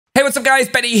Hey, what's up guys?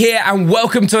 Benny here and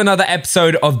welcome to another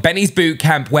episode of Benny's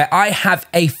Bootcamp, where I have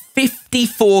a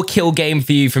 54 kill game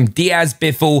for you from Diaz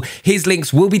Biffle. His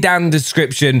links will be down in the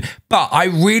description, but I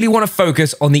really want to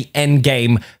focus on the end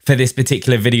game for this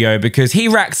particular video because he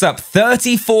racks up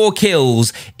 34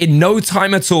 kills in no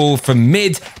time at all from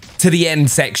mid to the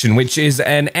end section, which is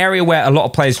an area where a lot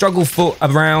of players struggle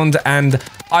around, and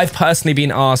I've personally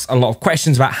been asked a lot of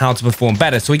questions about how to perform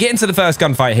better. So we get into the first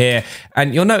gunfight here,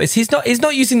 and you'll notice he's not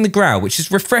using the growl, which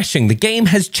is refreshing. The game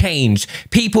has changed.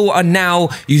 People are now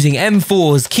using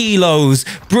M4s, Kilos,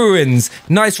 Bruins,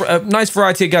 nice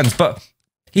variety of guns, but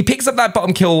he picks up that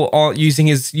bottom kill using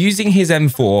his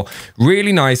M4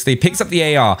 really nicely, picks up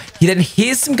the AR. He then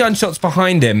hears some gunshots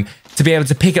behind him to be able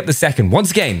to pick up the second. Once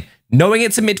again, knowing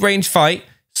it's a mid-range fight,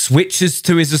 switches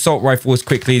to his assault rifle as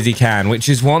quickly as he can, which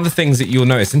is one of the things that you'll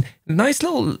notice. And a nice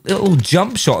little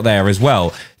jump shot there as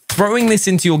well. Throwing this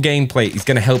into your gameplay is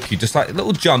going to help you. Just like a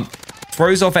little jump,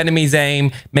 throws off enemies'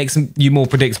 aim, makes you more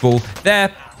predictable.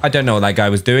 There, I don't know what that guy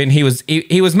was doing. He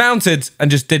was mounted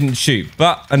and just didn't shoot.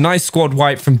 But a nice squad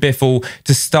wipe from Biffle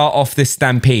to start off this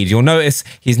stampede. You'll notice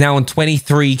he's now on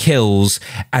 23 kills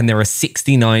and there are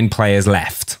 69 players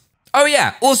left. Oh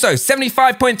yeah, also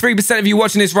 75.3% of you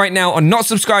watching this right now are not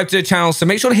subscribed to the channel, so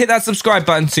make sure to hit that subscribe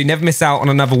button so you never miss out on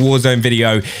another Warzone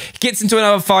video. He gets into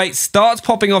another fight, starts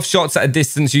popping off shots at a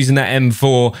distance using that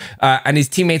M4, and his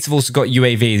teammates have also got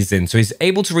UAVs in, so he's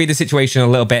able to read the situation a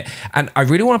little bit. And I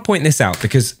really want to point this out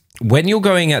because when you're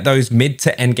going at those mid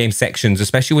to end game sections,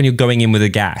 especially when you're going in with a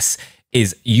gas,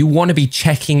 is you want to be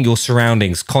checking your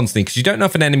surroundings constantly because you don't know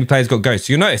if an enemy player's got ghosts.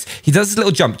 So you'll notice he does this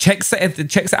little jump, checks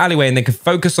the alleyway, and then can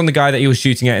focus on the guy that he was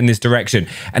shooting at in this direction.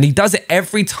 And he does it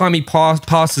every time he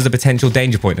passes a potential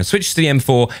danger point and switches to the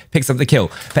M4, picks up the kill.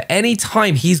 But any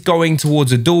time he's going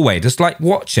towards a doorway, just like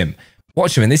watch him.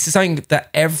 And this is something that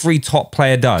every top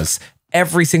player does.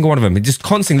 Every single one of them, just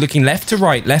constantly looking left to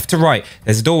right.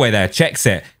 There's a doorway there, checks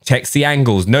it, checks the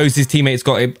angles, knows his teammate's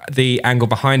got the angle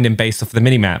behind him based off the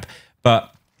minimap.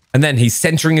 And then he's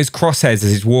centering his crosshairs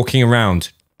as he's walking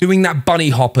around, doing that bunny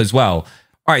hop as well.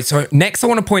 All right, so next I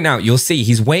want to point out, you'll see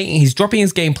he's waiting, he's dropping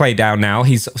his gameplay down now.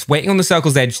 He's waiting on the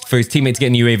circle's edge for his teammate to get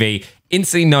an UAV,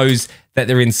 instantly knows that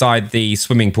they're inside the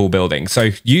swimming pool building.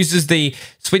 So switches to the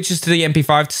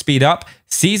MP5 to speed up,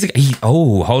 sees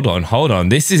oh, hold on.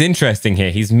 This is interesting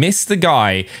here. He's missed the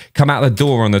guy come out the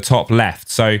door on the top left.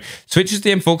 So switches to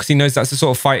the M4 because he knows that's the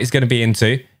sort of fight he's going to be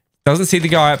into. Doesn't see the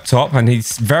guy up top, and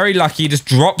he's very lucky. He just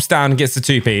drops down and gets the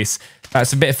two-piece.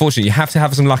 That's a bit fortunate. You have to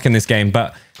have some luck in this game,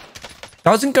 but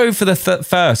doesn't go for the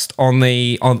thirst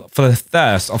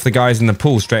off the guys in the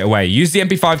pool straight away. Use the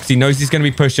MP5 because he knows he's going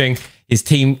to be pushing. His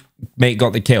teammate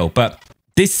got the kill, but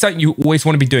this is something you always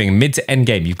want to be doing mid to end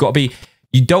game. You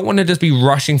don't want to just be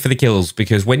rushing for the kills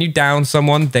because when you down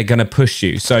someone, they're going to push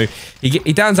you. So he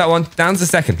downs that one, downs the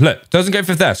second. Look, doesn't go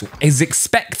for thirst. He's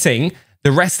expecting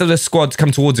the rest of the squad to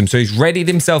come towards him, so he's readied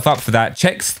himself up for that.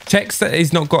 Checks that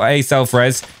he's not got a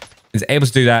self-res, is able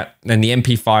to do that, and the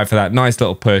MP5 for that nice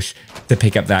little push to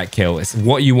pick up that kill. It's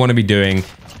what you want to be doing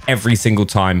every single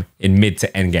time in mid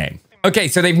to end game. Okay,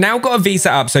 so they've now got a V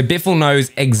set up, so Biffle knows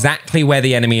exactly where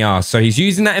the enemy are. So he's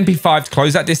using that MP5 to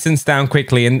close that distance down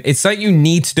quickly, and it's something you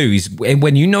need to do.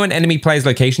 When you know an enemy player's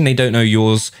location, they don't know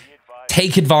yours.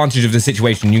 Take advantage of the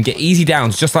situation. You can get easy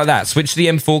downs just like that. Switch to the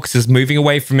M4 because it's moving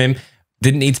away from him.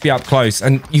 Didn't need to be up close,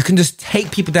 and you can just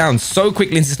take people down so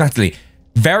quickly and systematically.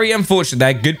 Very unfortunate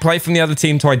there. Good play from the other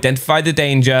team to identify the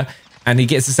danger, and he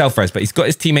gets the self-res, but he's got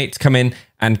his teammate to come in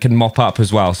and can mop up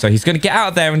as well. So he's going to get out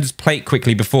of there and just play it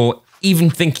quickly before even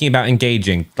thinking about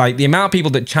engaging. Like, the amount of people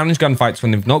that challenge gunfights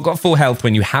when they've not got full health,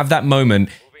 when you have that moment,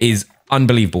 is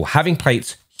unbelievable. Having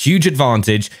plates, huge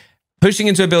advantage. Pushing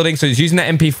into a building, so he's using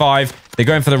that MP5. They're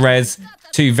going for the res.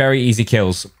 Two very easy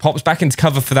kills. Pops back into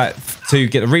cover for that to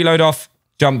get the reload off.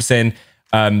 Jumps in,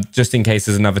 just in case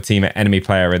there's another enemy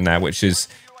player in there, which is,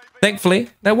 thankfully,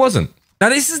 there wasn't. Now,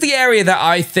 this is the area that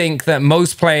I think that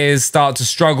most players start to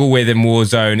struggle with in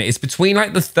Warzone. It's between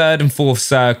like the third and fourth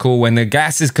circle when the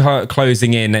gas is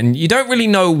closing in, and you don't really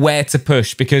know where to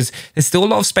push because there's still a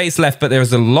lot of space left, but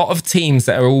there's a lot of teams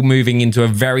that are all moving into a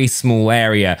very small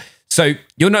area. So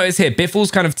you'll notice here,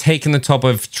 Biffle's kind of taken the top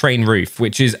of train roof,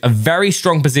 which is a very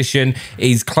strong position.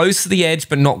 He's close to the edge,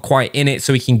 but not quite in it,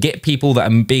 so he can get people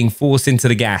that are being forced into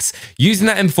the gas. Using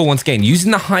that M4 once again,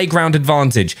 using the high ground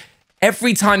advantage.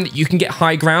 Every time that you can get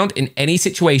high ground in any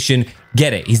situation,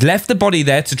 get it. He's left the body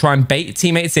there to try and bait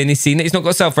teammates in. He's seen that he's not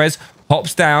got self-res,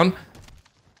 hops down.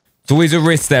 It's always a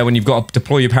risk there when you've got to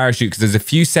deploy your parachute because there's a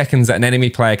few seconds that an enemy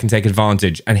player can take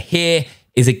advantage. And here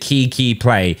is a key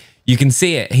play. You can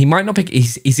see it. He might not pick... He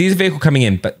sees a vehicle coming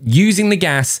in, but using the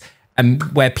gas and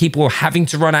where people are having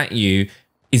to run at you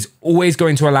is always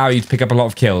going to allow you to pick up a lot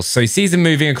of kills. So he sees him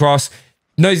moving across,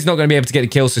 knows he's not going to be able to get the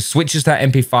kill, so switches to that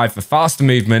MP5 for faster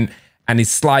movement and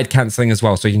his slide cancelling as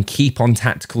well, so he can keep on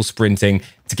tactical sprinting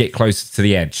to get closer to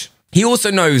the edge. He also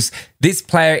knows this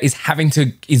player is going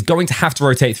to have to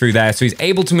rotate through there, so he's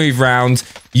able to move around,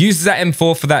 uses that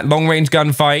M4 for that long-range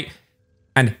gunfight,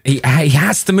 and he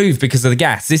has to move because of the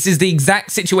gas. This is the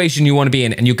exact situation you want to be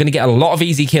in, and you're going to get a lot of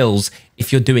easy kills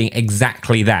if you're doing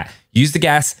exactly that. Use the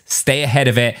gas, stay ahead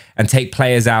of it, and take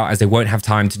players out as they won't have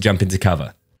time to jump into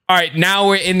cover. All right, now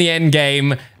we're in the end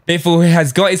game. Biffle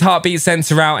has got his heartbeat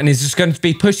sensor out and is just going to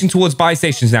be pushing towards buy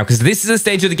stations now, because this is a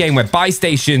stage of the game where buy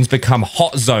stations become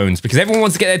hot zones because everyone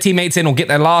wants to get their teammates in or get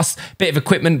their last bit of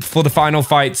equipment for the final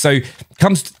fight. So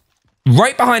comes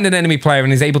right behind an enemy player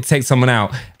and is able to take someone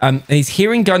out. And he's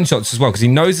hearing gunshots as well because he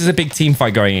knows there's a big team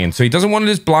fight going in. So he doesn't want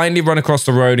to just blindly run across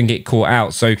the road and get caught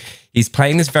out. So he's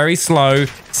playing this very slow,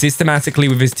 systematically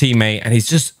with his teammate, and he's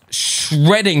just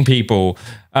shredding people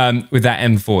with that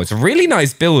M4. It's a really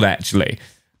nice build, actually.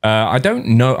 I don't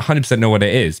know 100% know what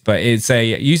it is, but it's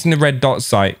using the red dot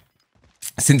sight.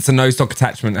 Since the no stock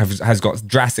attachment has got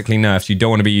drastically nerfed, you don't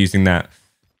want to be using that.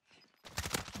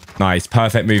 Nice,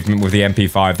 perfect movement with the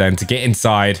MP5 then to get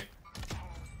inside.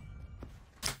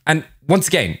 And once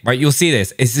again, right, you'll see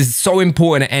this. This is so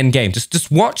important at end game.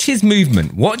 Just watch his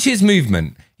movement. Watch his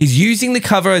movement. He's using the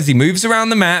cover as he moves around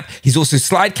the map. He's also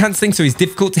slide cancelling, so he's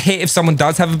difficult to hit if someone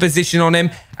does have a position on him.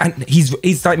 And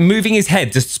he's like moving his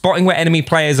head, just spotting where enemy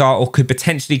players are or could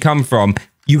potentially come from.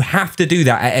 You have to do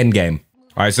that at end game.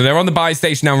 All right, so they're on the buy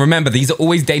station now. Remember, these are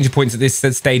always danger points at this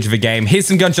stage of a game. Here's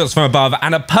some gunshots from above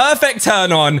and a perfect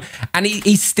turn on. And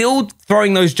he's still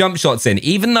throwing those jump shots in,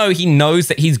 even though he knows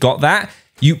that he's got that.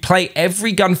 You play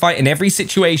every gunfight in every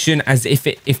situation as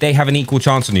if they have an equal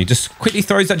chance on you. Just quickly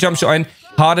throws that jump shot in,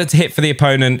 harder to hit for the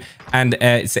opponent, and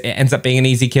it ends up being an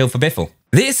easy kill for Biffle.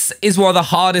 This is one of the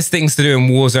hardest things to do in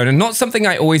Warzone, and not something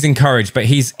I always encourage, but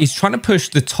he's trying to push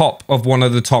the top of one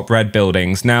of the top red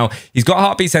buildings. Now, he's got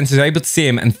heartbeat sensors, able to see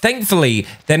him, and thankfully,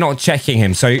 they're not checking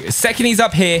him. So, second he's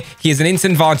up here, he has an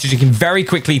instant advantage. He can very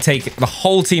quickly take the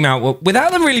whole team out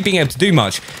without them really being able to do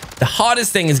much. The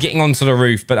hardest thing is getting onto the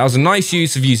roof, but that was a nice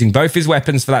use of using both his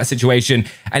weapons for that situation,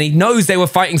 and he knows they were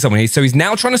fighting someone, so he's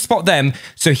now trying to spot them,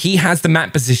 so he has the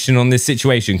map position on this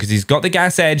situation, because he's got the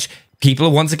gas edge. People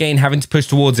are once again having to push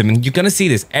towards him, and you're going to see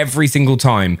this every single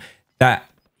time, that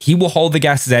he will hold the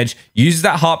gas's edge, uses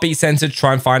that heartbeat sensor to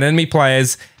try and find enemy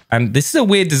players. And this is a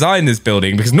weird design, this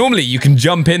building, because normally you can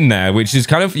jump in there, which is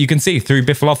kind of, you can see through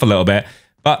Biffle off a little bit,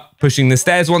 but pushing the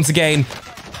stairs once again,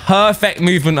 perfect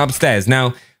movement upstairs.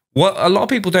 Now, what a lot of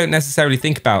people don't necessarily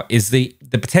think about is the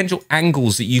potential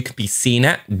angles that you could be seen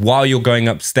at while you're going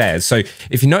upstairs. So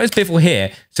if you notice Biffle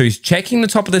here, so he's checking the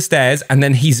top of the stairs and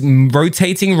then he's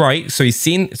rotating right. So he's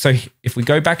seen, so if we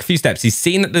go back a few steps, he's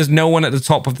seen that there's no one at the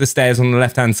top of the stairs on the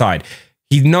left-hand side.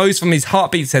 He knows from his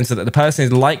heartbeat sensor that the person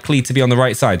is likely to be on the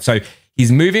right side. So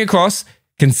he's moving across,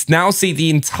 can now see the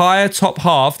entire top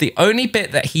half. The only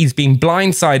bit that he's been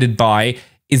blindsided by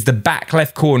is the back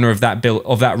left corner of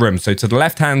that room. So to the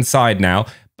left-hand side now,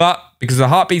 but because of the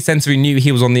heartbeat sensor, he knew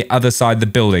he was on the other side of the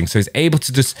building. So he's able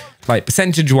to just, like,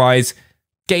 percentage-wise,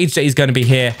 gauge that he's going to be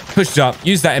here, push it up,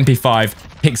 use that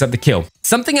MP5, picks up the kill.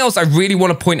 Something else I really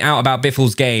want to point out about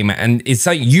Biffle's game, and is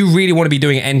something you really want to be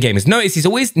doing at endgame, is notice he's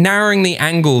always narrowing the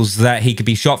angles that he could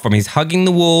be shot from. He's hugging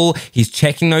the wall, he's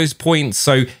checking those points,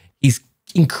 so he's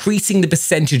increasing the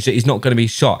percentage that he's not going to be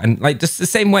shot. And like just the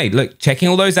same way, look, checking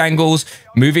all those angles,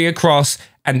 moving across,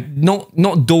 and not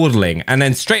dawdling, and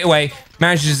then straight away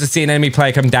manages to see an enemy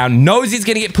player come down, knows he's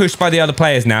going to get pushed by the other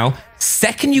players now.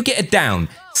 Second you get it down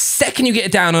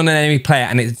on an enemy player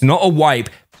and it's not a wipe,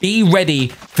 be ready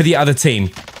for the other team.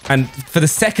 And for the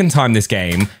second time this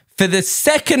game, this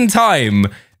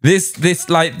gameplay,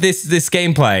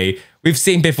 we've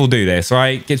seen Biffle do this,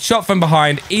 right? Gets shot from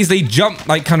behind, easily jump,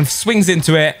 like kind of swings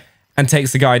into it and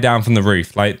takes the guy down from the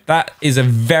roof. Like that is a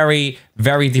very,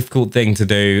 very difficult thing to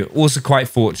do. Also quite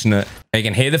fortunate. You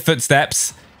can hear the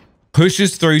footsteps,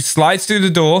 pushes through, slides through the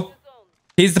door.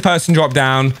 Here's the person drop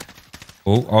down.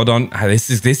 Oh, hold on. This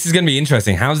is going to be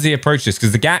interesting. How does he approach this?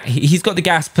 Because he's got the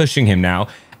gas pushing him now.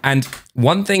 And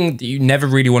one thing that you never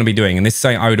really want to be doing, and this is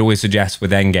something I would always suggest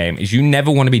with endgame, is you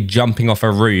never want to be jumping off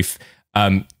a roof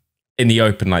in the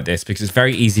open like this, because it's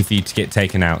very easy for you to get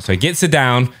taken out. So he gets it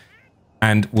down,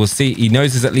 and we'll see. He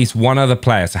knows there's at least one other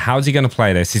player. So how's he going to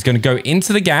play this? He's going to go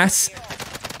into the gas,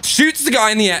 shoots the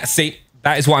guy in the air. See,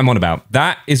 that is what I'm on about.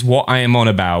 That is what I am on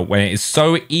about, when it is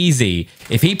so easy.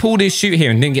 If he pulled his shoot here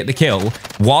and didn't get the kill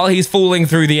while he's falling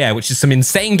through the air, which is some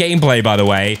insane gameplay, by the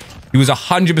way, he was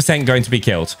 100% going to be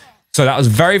killed. So that was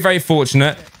very, very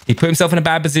fortunate. He put himself in a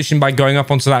bad position by going up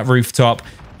onto that rooftop,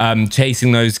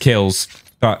 chasing those kills.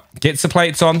 But gets the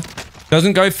plates on.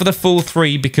 Doesn't go for the full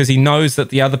 3 because he knows that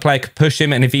the other player could push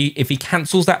him. And if he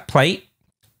cancels that plate,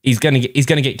 he's gonna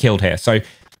get killed here. So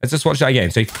let's just watch that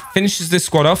again. So he finishes this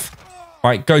squad off.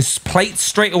 Right, goes plates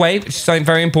straight away, which is something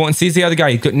very important. Sees the other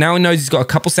guy. Now he knows he's got a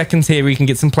couple seconds here where he can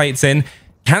get some plates in.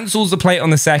 Cancels the plate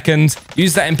on the second.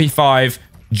 Use that MP5.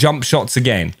 Jump shots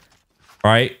again.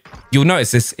 Right? You'll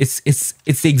notice this.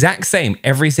 It's the exact same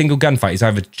every single gunfight. He's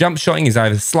either jump shotting, he's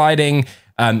either sliding,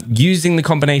 using the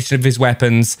combination of his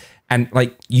weapons, and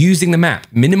like using the map,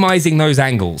 minimizing those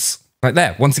angles. Like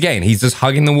there, once again, he's just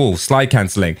hugging the wall, slide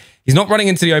cancelling. He's not running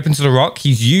into the open to the rock.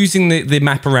 He's using the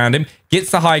map around him,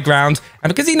 gets the high ground,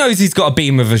 and because he knows he's got a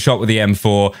beam of a shot with the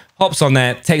M4, hops on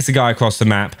there, takes the guy across the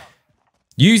map.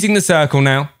 Using the circle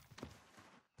now.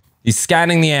 He's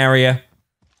scanning the area.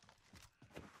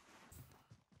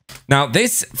 Now,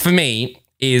 this, for me,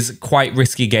 is quite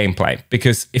risky gameplay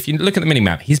because if you look at the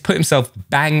minimap, he's put himself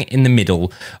bang in the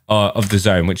middle of the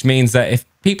zone, which means that if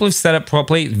people have set up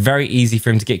properly, it's very easy for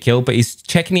him to get killed, but he's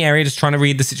checking the area, just trying to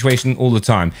read the situation all the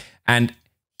time. And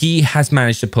he has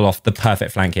managed to pull off the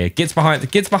perfect flank here. Gets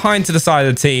behind to the side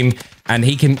of the team, and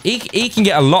he can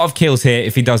get a lot of kills here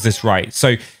if he does this right.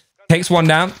 So takes one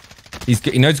down.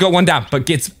 He knows he's got one down, but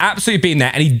gets absolutely beaten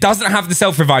there. And he doesn't have the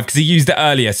self-revive because he used it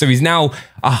earlier. So he's now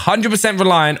 100%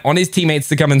 reliant on his teammates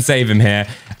to come and save him here.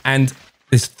 And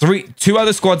there's two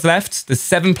other squads left. There's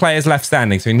 7 players left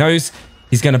standing. So he knows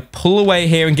he's going to pull away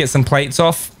here and get some plates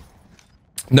off.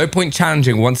 No point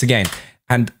challenging once again.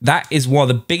 And that is one of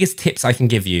the biggest tips I can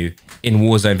give you in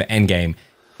Warzone for endgame.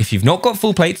 If you've not got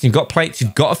full plates, you've got plates,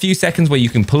 you've got a few seconds where you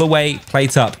can pull away,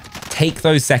 plate up. Take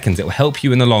those seconds. It will help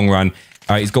you in the long run.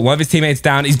 All right, he's got one of his teammates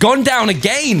down. He's gone down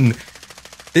again.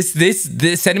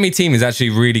 This enemy team is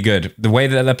actually really good. The way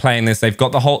that they're playing this, they're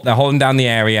holding down the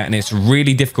area, and it's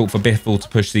really difficult for Biffle to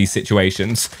push these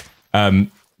situations. But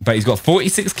he's got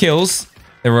 46 kills.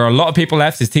 There are a lot of people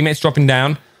left. His teammates dropping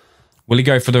down. Will he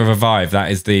go for the revive? That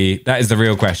is the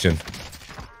real question.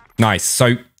 Nice.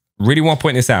 So really want to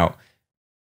point this out.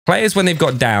 Players, when they've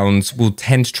got downs, will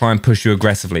tend to try and push you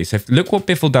aggressively. So look what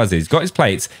Biffle does. He's got his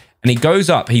plates. And he goes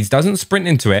up. He doesn't sprint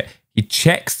into it. He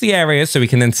checks the area so he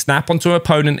can then snap onto an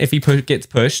opponent if he gets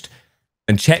pushed.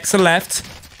 And checks the left.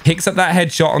 Picks up that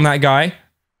headshot on that guy.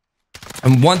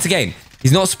 And once again,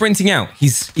 he's not sprinting out.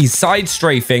 He's side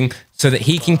strafing so that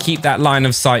he can keep that line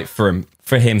of sight for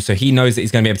him. So he knows that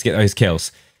he's going to be able to get those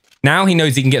kills. Now he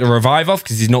knows he can get the revive off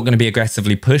because he's not going to be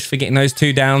aggressively pushed for getting those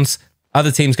 2 downs.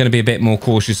 Other team's going to be a bit more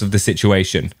cautious of the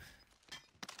situation.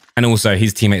 And also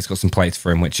his teammates got some plates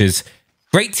for him, which is...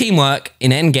 great teamwork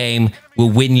in endgame will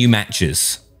win you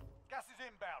matches.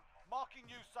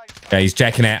 Yeah, he's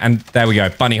checking it. And there we go.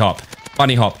 Bunny hop.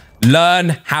 Bunny hop.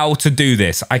 Learn how to do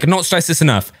this. I cannot stress this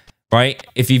enough, right?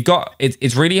 If you've got...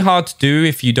 it's really hard to do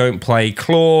if you don't play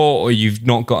Claw or you've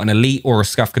not got an Elite or a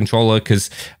Scuff controller because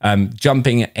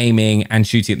jumping, aiming, and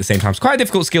shooting at the same time is quite a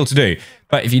difficult skill to do.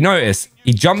 But if you notice,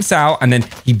 he jumps out and then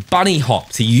he bunny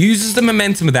hops. He uses the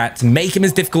momentum of that to make him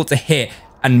as difficult to hit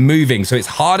and moving. So it's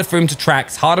harder for him to track.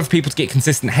 It's harder for people to get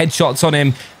consistent headshots on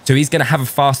him. So he's going to have a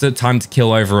faster time to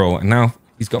kill overall. And now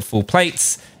he's got full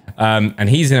plates. And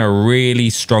he's in a really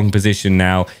strong position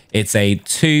now. It's a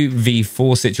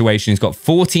 2v4 situation. He's got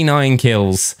 49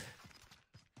 kills.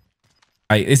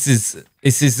 This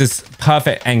is this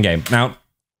perfect endgame. Now,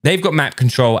 they've got map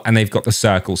control and they've got the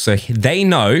circle. So they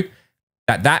know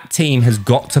that team has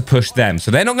got to push them.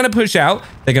 So they're not going to push out.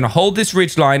 They're going to hold this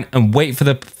ridge line and wait for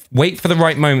the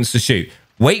right moments to shoot.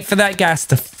 Wait for that gas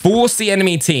to force the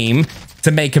enemy team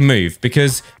to make a move.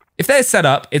 Because if they're set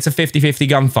up, it's a 50-50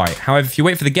 gunfight. However, if you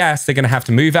wait for the gas, they're going to have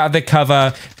to move out of their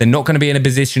cover. They're not going to be in a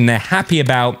position they're happy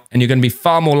about. And you're going to be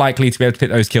far more likely to be able to pick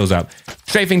those kills up.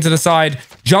 Strafing to the side,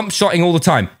 jump shotting all the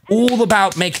time. All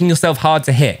about making yourself hard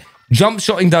to hit. Jump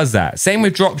shotting does that. Same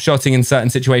with drop shotting in certain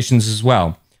situations as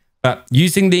well. But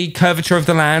using the curvature of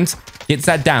the land, gets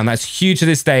that down. That's huge at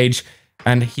this stage.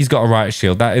 And he's got a riot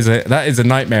shield. That is a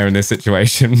nightmare in this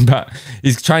situation. But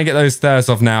he's trying to get those thirsts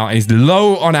off now. And he's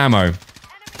low on ammo.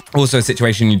 Also a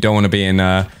situation you don't want to be in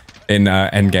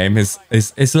endgame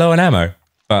is low on ammo.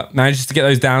 But manages to get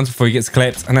those downs before he gets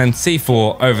clipped. And then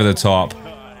C4 over the top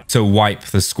to wipe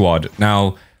the squad.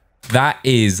 Now, that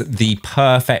is the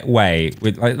perfect way.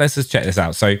 Let's just check this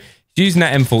out. So using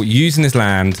that M4, using this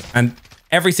land, and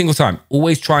every single time,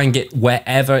 always try and get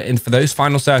wherever, and for those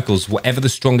final circles, whatever the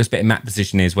strongest bit of map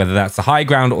position is, whether that's the high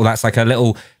ground or that's like a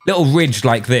little ridge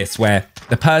like this, where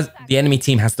the enemy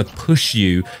team has to push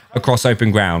you across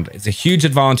open ground. It's a huge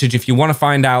advantage if you want to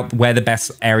find out where the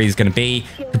best area is going to be,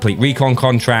 complete recon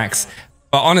contracts.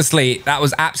 But honestly, that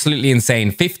was absolutely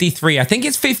insane. 53, I think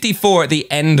it's 54 at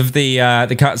the end of the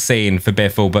cutscene for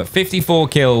Biffle, but 54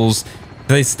 kills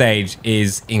for this stage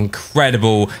is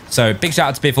incredible. So big shout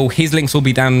out to Biffle. His links will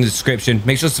be down in the description.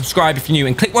 Make sure to subscribe if you're new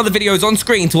and click one of the videos on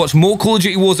screen to watch more Call of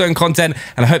Duty Warzone content.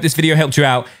 And I hope this video helped you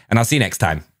out, and I'll see you next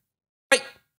time.